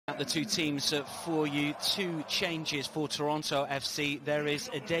the two teams for you. Two changes for Toronto FC. There is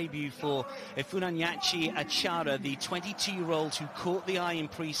a debut for Ifunanyachi Achara, the 22-year-old who caught the eye in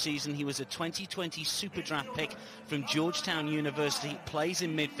pre-season. He was a 2020 Super Draft pick from Georgetown University, plays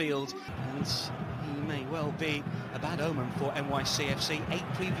in midfield, and he may well be a bad omen for NYCFC. 8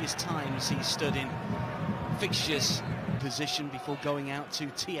 previous times he stood in fixtures position before going out to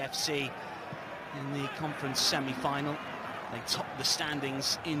TFC in the conference semi-final. They top the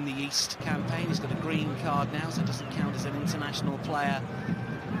standings in the East campaign. He's got a green card now, so it doesn't count as an international player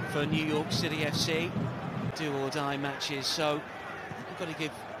for New York City FC. Do-or-die matches, so we've got to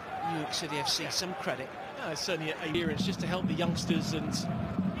give New York City FC some credit. It's certainly a year. It's just to help the youngsters and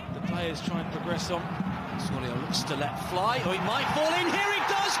the players try and progress on. Sorio looks to let fly. Oh, it might fall in. Here it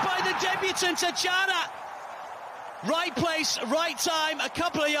does by the debutant Achara. Right place, right time, a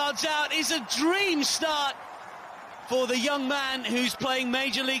couple of yards out is a dream start for the young man who's playing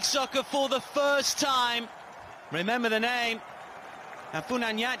Major League Soccer for the first time. Remember the name,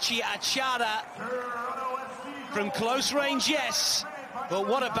 Ifunanyachi Achara. From close range, yes, but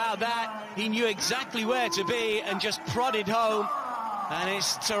what about that? He knew exactly where to be and just prodded home. And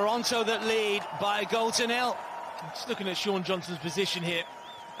it's Toronto that lead by a goal to nil. Just looking at Sean Johnson's position here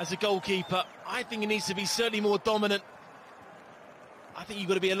as a goalkeeper, I think he needs to be certainly more dominant. I think you've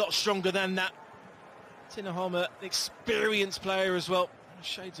got to be a lot stronger than that. Tinahoma, an experienced player as well.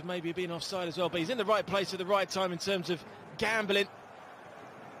 Shades of maybe being offside as well, but he's in the right place at the right time in terms of gambling.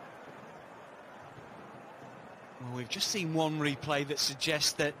 Well, we've just seen one replay that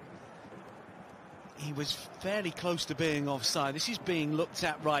suggests that he was fairly close to being offside. This is being looked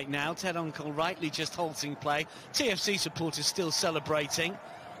at right now. Ted Uncle rightly just halting play. TFC supporters still celebrating.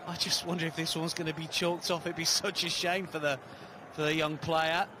 I just wonder if this one's going to be chalked off. It'd be such a shame for the young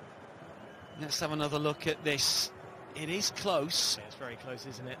player. Let's have another look at this. It is close. Yeah, it's very close,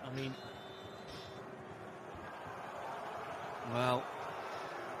 isn't it? I mean, well,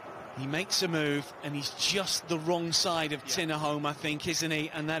 he makes a move and he's just the wrong side of Tinahome, I think, isn't he?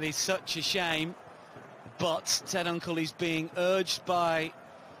 And that is such a shame. But Ted Uncle is being urged by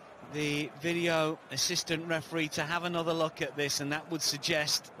the video assistant referee to have another look at this, and that would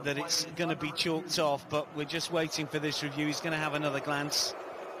suggest that it's going to be chalked off, but we're just waiting for this review. He's going to have another glance.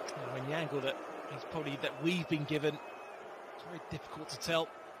 I mean, the angle that he's probably that we've been given, it's very difficult to tell.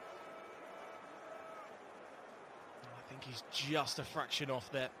 I think he's just a fraction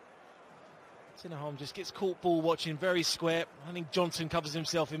off there. Tinahome just gets caught ball watching, very square. I think Johnson covers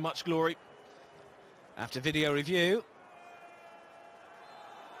himself in much glory. After video review,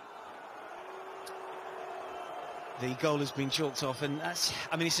 the goal has been chalked off, and that's,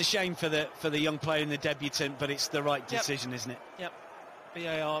 I mean, it's a shame for the young player and the debutant, but it's the right decision, isn't it? Yep.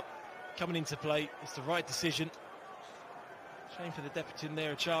 VAR coming into play. It's the right decision. Shame for the debutant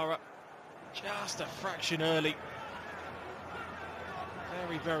there, Achara. Just a fraction early.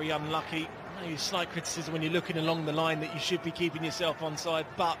 Very, very unlucky. I know slight criticism when you're looking along the line that you should be keeping yourself onside,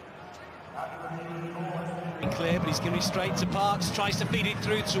 but clear, but he's giving it straight to Parks, tries to feed it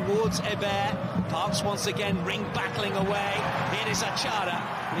through towards Hebert. Parks once again ring battling away. It is Achara,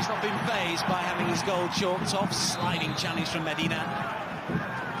 and he's not been fazed by having his goal chalked off. Sliding challenge from Medina.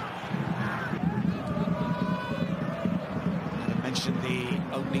 I mentioned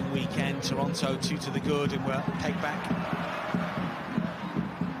the opening weekend, Toronto 2 to the good, and we're pegged back.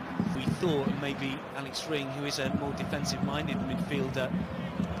 We thought maybe Alex Ring, who is a more defensive-minded midfielder,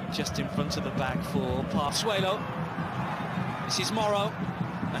 just in front of the back for Parsuelo. This is Morrow.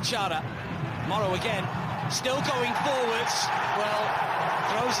 Achara. Morrow again. Still going forwards. Well,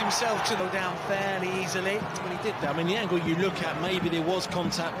 throws himself to go down fairly easily. Well, he did that. I mean, the angle you look at, maybe there was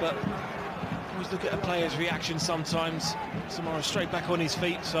contact, but always look at a player's reaction sometimes. Morrow straight back on his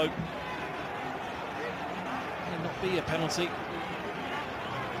feet, so may not be a penalty.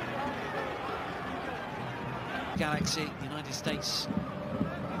 Galaxy, United States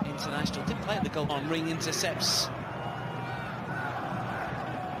international, didn't play at the goal on. Ring intercepts.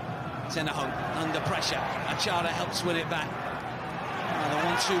 Tinahome under pressure. Achara helps win it back. The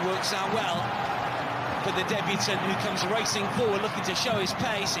 1-2 works out well for the debutant, who comes racing forward looking to show his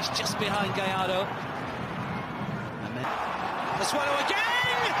pace. It's just behind Gallardo. And then Pasquale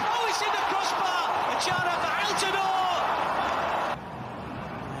again! Oh, it's in the crossbar! Achara for Altidore!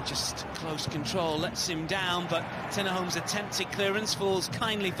 Just close control lets him down, but Tinahome's attempted clearance falls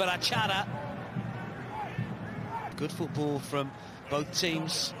kindly for Achara. Good football from both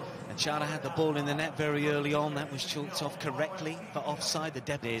teams. Achara had the ball in the net very early on. That was chalked off correctly for offside. The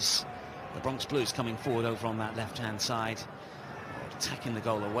Bronx Blues coming forward over on that left-hand side. attacking the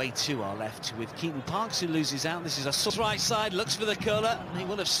goal away to our left with Keaton Parks, who loses out. This is a right side, looks for the curler, and he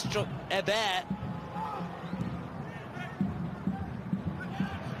will have struck Hebert.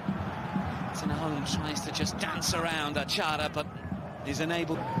 Home tries to just dance around Achara, but is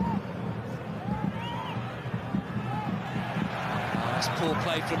unable. That's poor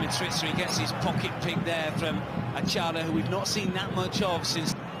play from Itritsa. He gets his pocket pick there from Achara, who we've not seen that much of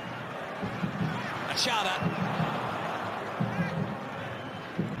since. Achara.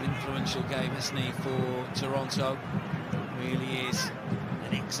 Influential game, isn't he, for Toronto? Really is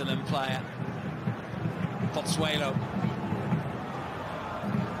an excellent player. Pozuelo.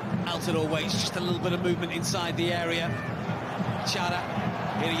 Altidore waits, just a little bit of movement inside the area. Achara,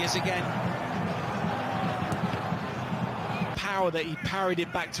 here he is again. Power that he parried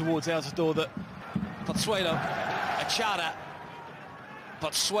it back towards Altidore. That Pozuelo, Achara,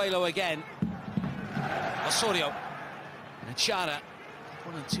 Pozuelo again. Osorio, and Achara.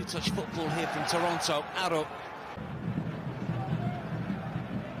 1- and 2-touch football here from Toronto. Aro.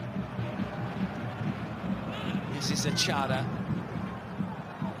 This is Achara.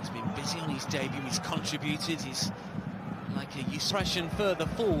 He's been busy on his debut, he's contributed, he's like a expression further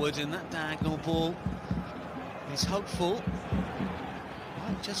forward, and that diagonal ball is hopeful.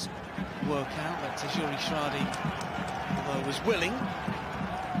 Might just work out, but Tajuri Shradi, although was willing.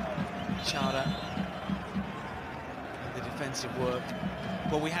 Achara and the defensive work.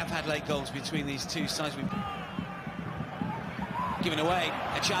 Well, we have had late goals between these two sides. We've given away.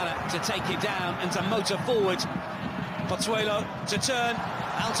 Achara to take it down and to motor forward. Pozuelo to turn.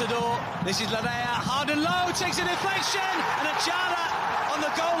 Altidore, this is Larea, hard and low, takes a deflection, and Achara on the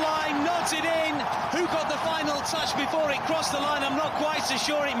goal line, nods it in. Who got the final touch before it crossed the line? I'm not quite so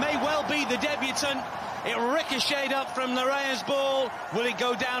sure. It may well be the debutant. It ricocheted up from Larea's ball. Will it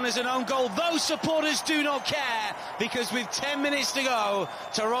go down as an own goal? Those supporters do not care, because with 10 minutes to go,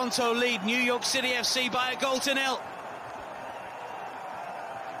 Toronto lead New York City FC by 1-0.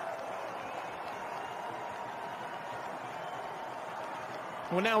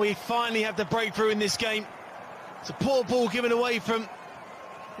 Well, now we finally have the breakthrough in this game. It's a poor ball given away from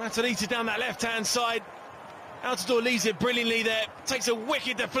Matarrita down that left-hand side. Altidore leaves it brilliantly there, takes a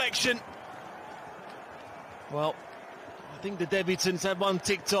wicked deflection. Well, I think the debutants had one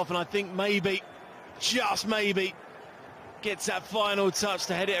ticked off, and I think maybe, just maybe, gets that final touch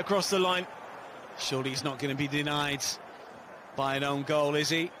to head it across the line. Surely he's not going to be denied by an own goal, is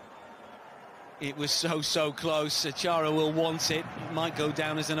he? It was so close. Achara will want it. It might go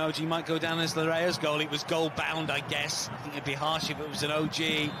down as an OG, might go down as Larea's goal. It was goal-bound, I guess. I think it'd be harsh if it was an OG.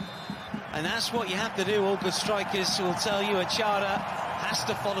 And that's what you have to do. All good strikers will tell you Achara has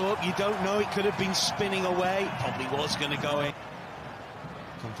to follow up. You don't know, it could have been spinning away. Probably was going to go in.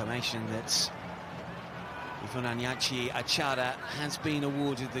 Confirmation that Ifunanyachi Achara has been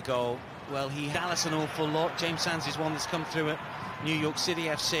awarded the goal. Well, he Dallas an awful lot. James Sands is one that's come through at New York City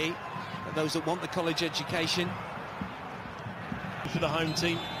FC. Those that want the college education. For the home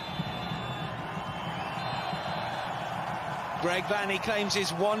team. Greg Vanny claims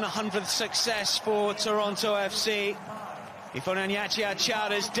his 100th success for Toronto FC. Ifunanyachi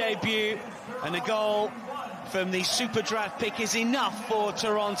Achara's debut, and a goal from the Super Draft pick is enough for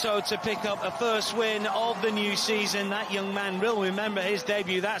Toronto to pick up a first win of the new season. That young man will remember his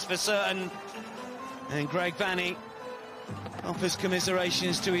debut, that's for certain. And Greg Vanny offers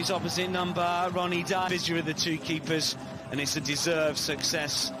commiserations to his opposite number, Ronnie Dyer, busier of the two keepers, and it's a deserved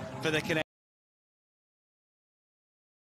success for the Canadians.